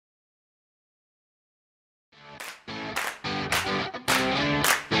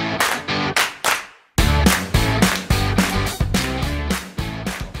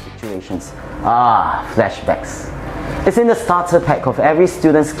situations. Flashbacks. It's in the starter pack of every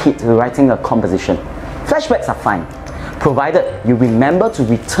student's kit to writing a composition. Flashbacks are fine, provided you remember to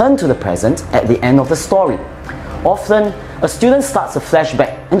return to the present at the end of the story. Often, a student starts a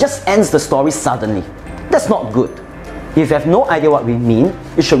flashback and just ends the story suddenly. That's not good. If you have no idea what we mean,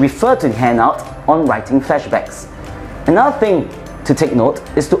 you should refer to the handout on writing flashbacks. Another thing to take note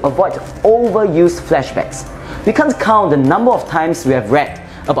is to avoid overused flashbacks. We can't count the number of times we have read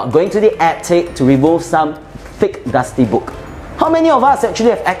about going to the attic to remove some thick dusty book. How many of us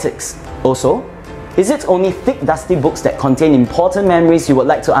actually have attics? Also, is it only thick dusty books that contain important memories you would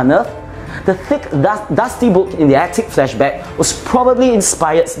like to unearth? The thick dusty book in the attic flashback was probably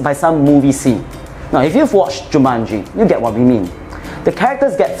inspired by some movie scene. Now if you've watched Jumanji, you get what we mean. The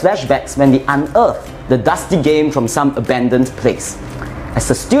characters get flashbacks when they unearth the dusty game from some abandoned place. As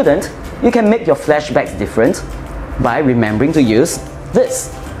a student, you can make your flashbacks different by remembering to use this: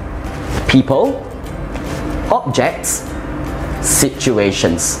 people, objects,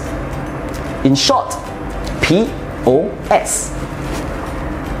 situations. In short, POS.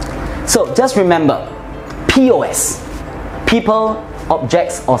 So just remember, POS, people,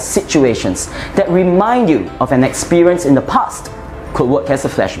 objects or situations that remind you of an experience in the past could work as a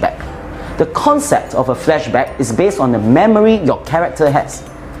flashback. The concept of a flashback is based on the memory your character has.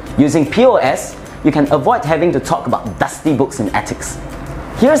 Using POS, you can avoid having to talk about dusty books in attics.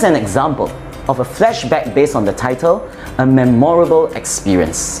 Here's an example of a flashback based on the title, A Memorable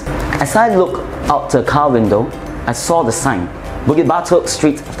Experience. As I looked out the car window, I saw the sign, Bukit Batok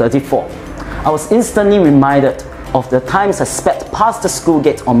Street 34. I was instantly reminded of the times I sped past the school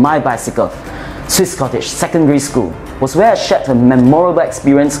gate on my bicycle. Swiss Cottage Secondary School was where I shared a memorable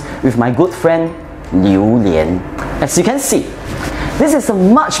experience with my good friend Liu Lian. As you can see, this is a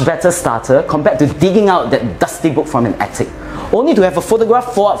much better starter compared to digging out that dusty book from an attic, only to have a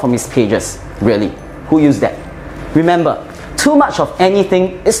photograph fall out from its pages. Really, who used that? Remember, too much of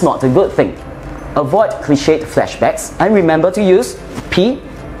anything is not a good thing. Avoid cliched flashbacks and remember to use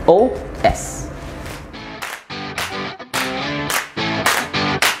POS.